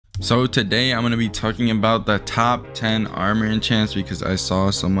So today I'm going to be talking about the top 10 armor enchants because I saw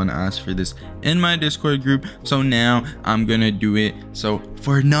someone ask for this in my Discord group. So now I'm going to do it. So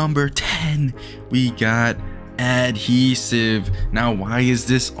for number 10, we got adhesive. Now, why is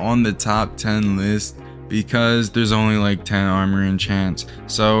this on the top 10 list? Because there's only like 10 armor enchants.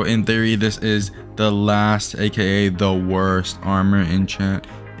 So in theory, this is the last, aka the worst armor enchant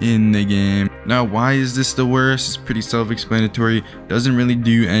in the game. Now, why is this the worst? It's pretty self-explanatory. Doesn't really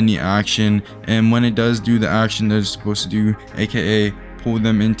do any action, and when it does do the action that it's supposed to do, aka pull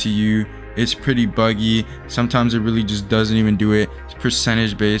them into you, it's pretty buggy. Sometimes it really just doesn't even do it. It's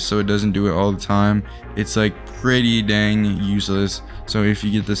percentage based, so it doesn't do it all the time. It's like pretty dang useless. So if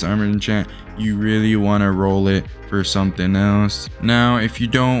you get this armor enchant, you really want to roll it for something else. Now, if you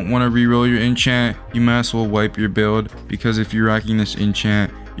don't want to re-roll your enchant, you might as well wipe your build, because if you're rocking this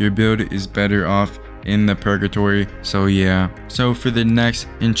enchant, your build is better off in the purgatory. So yeah. So for the next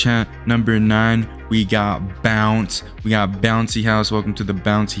enchant, number 9, we got bounce. We got bouncy house. Welcome to the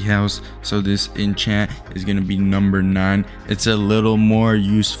bouncy house. So this enchant is gonna be number 9. It's a little more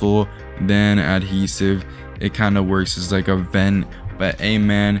useful than adhesive. It kind of works as like a vent, but hey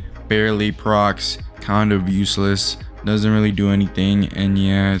man, barely procs, kind of useless, doesn't really do anything. And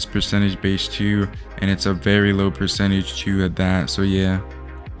yeah, it's percentage based too, and it's a very low percentage too at that. So yeah.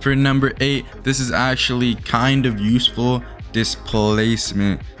 For number 8, this is actually kind of useful,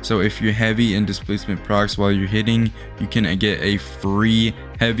 displacement. So if you're heavy in displacement procs while you're hitting, you can get a free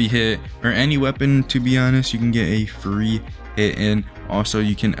heavy hit, or any weapon, to be honest, you can get a free hit in. Also,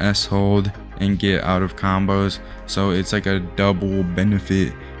 you can S hold and get out of combos, so it's like a double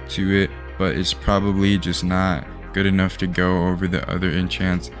benefit to it, but it's probably just not good enough to go over the other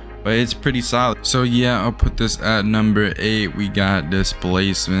enchants, but it's pretty solid. So yeah, I'll put this at number 8. We got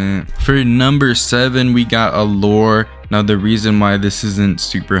displacement. For number 7, we got allure. Now the reason why this isn't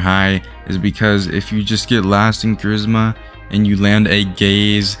super high is because if you just get lasting charisma and you land a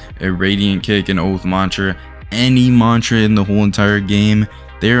gaze, a radiant kick, an oath mantra, any mantra in the whole entire game,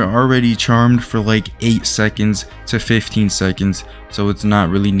 they're already charmed for like 8 seconds to 15 seconds, so it's not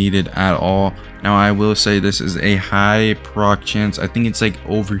really needed at all. Now I will say this is a high proc chance. I think it's like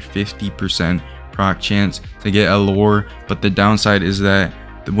over 50% proc chance to get allure, but the downside is that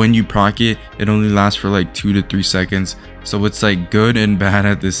when you proc it, it only lasts for like 2 to 3 seconds, so it's like good and bad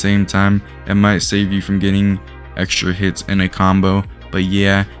at the same time. It might save you from getting extra hits in a combo, but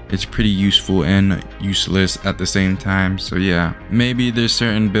yeah, it's pretty useful and useless at the same time. So yeah, maybe there's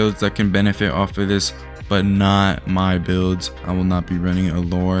certain builds that can benefit off of this, but not my builds. I will not be running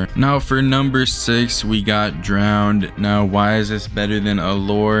allure. Now for number 6, we got drowned. Now why is this better than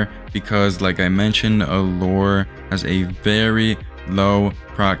allure? Because like I mentioned, allure has a very low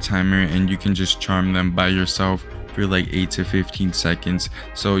proc timer, and you can just charm them by yourself for like 8 to 15 seconds.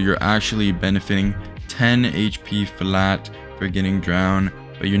 So you're actually benefiting 10 HP flat for getting drowned,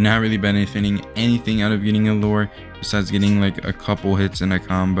 but you're not really benefiting anything out of getting allure besides getting like a couple hits in a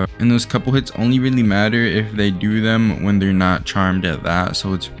combo, and those couple hits only really matter if they do them when they're not charmed at that.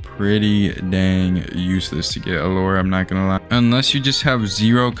 So it's pretty dang useless to get allure, I'm not gonna lie, unless you just have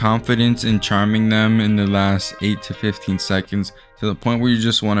zero confidence in charming them in the last 8 to 15 seconds to the point where you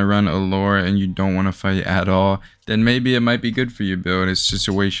just want to run allure and you don't want to fight at all. Then maybe it might be good for your build. It's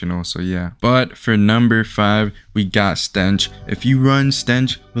situational, so yeah. But for number 5, we got stench. If you run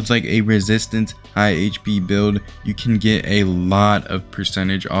stench with like a resistance high HP build, you can get a lot of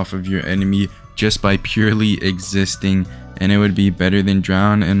percentage off of your enemy just by purely existing, and it would be better than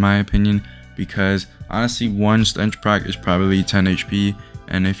drown in my opinion, because honestly one stench proc is probably 10 HP,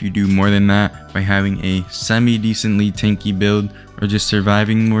 and if you do more than that by having a semi-decently tanky build or just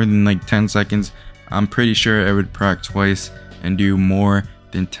surviving more than like 10 seconds, I'm pretty sure it would proc twice and do more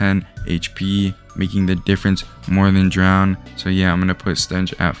than 10 HP, making the difference more than drown. So yeah, I'm gonna put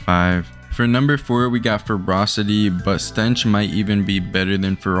stench at 5. For number 4, we got ferocity, but stench might even be better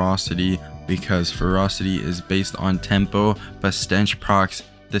than ferocity because ferocity is based on tempo, but stench procs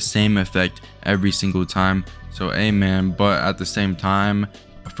the same effect every single time. So hey man, but at the same time,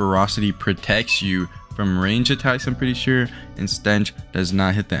 ferocity protects you from range attacks, I'm pretty sure, and stench does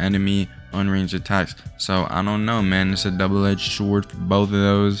not hit the enemy on range attacks. So I don't know, man, it's a double-edged sword for both of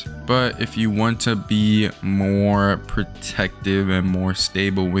those. But if you want to be more protective and more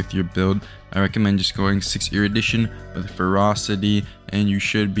stable with your build, I recommend just going 6 erudition with ferocity, and you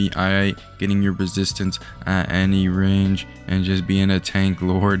should be alright getting your resistance at any range and just being a tank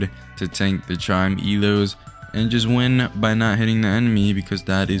lord to tank the charm elos and just win by not hitting the enemy, because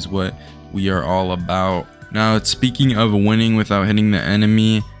that is what we are all about. Now, speaking of winning without hitting the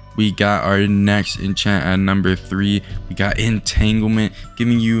enemy, we got our next enchant at number 3. We got Entanglement,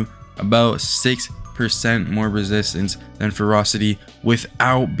 giving you about 6% more resistance than Ferocity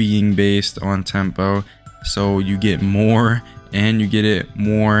without being based on tempo. So you get more and you get it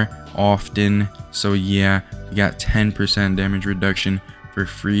more often. So yeah, you got 10% damage reduction for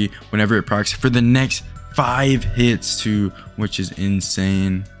free whenever it procs for the next 5 hits too, which is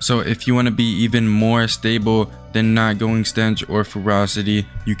insane. So if you want to be even more stable than not going Stench or Ferocity,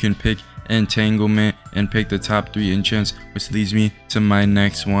 you can pick Entanglement and pick the top 3 enchants, which leads me to my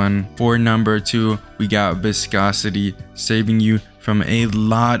next one. For number 2, we got Viscosity, saving you from a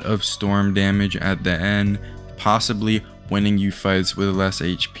lot of storm damage at the end, possibly winning you fights with less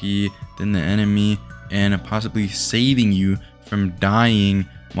HP than the enemy, and possibly saving you from dying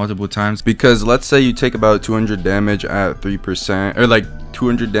multiple times. Because let's say you take about 200 damage at 3%, or like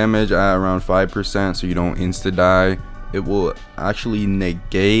 200 damage at around 5%, so you don't insta die, it will actually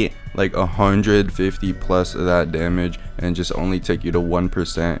negate like 150 plus of that damage and just only take you to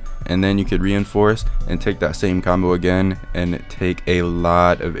 1%, and then you could reinforce and take that same combo again and take a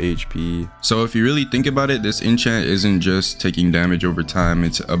lot of HP. So if you really think about it, this enchant isn't just taking damage over time,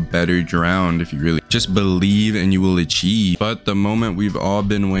 it's a better drown if you really just believe, and you will achieve. But the moment we've all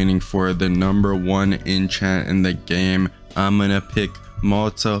been waiting for, the number 1 enchant in the game, I'm gonna pick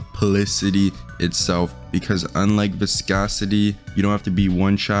Multiplicity itself, because unlike Viscosity, you don't have to be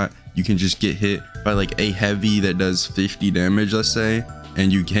one shot. You can just get hit by like a heavy that does 50 damage, let's say,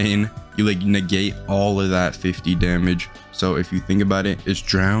 and you like negate all of that 50 damage. So if you think about it, it's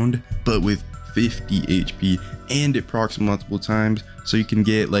drowned but with 50 HP, and it procs multiple times, so you can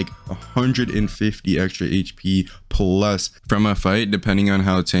get like 150 extra HP plus from a fight, depending on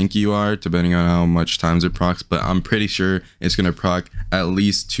how tanky you are, depending on how much times it procs. But I'm pretty sure it's gonna proc at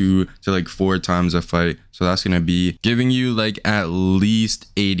least 2 to like 4 times a fight, so that's gonna be giving you like at least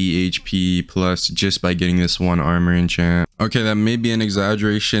 80 HP plus just by getting this one armor enchant. Okay, that may be an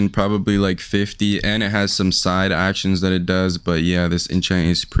exaggeration, probably like 50, and it has some side actions that it does, but yeah, this enchant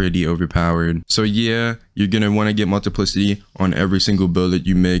is pretty overpowered. So yeah, you're gonna want to get Multiplicity on every single build that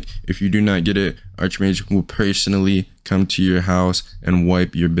you make. If you do not get it, Archmage will personally come to your house and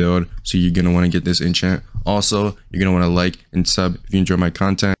wipe your build, so you're gonna want to get this enchant. Also, you're gonna want to like and sub if you enjoy my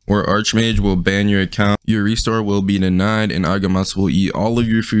content, or Archmage will ban your account, your restore will be denied, and Argomas will eat all of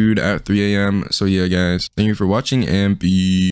your food at 3 AM. So yeah guys, thank you for watching, and peace.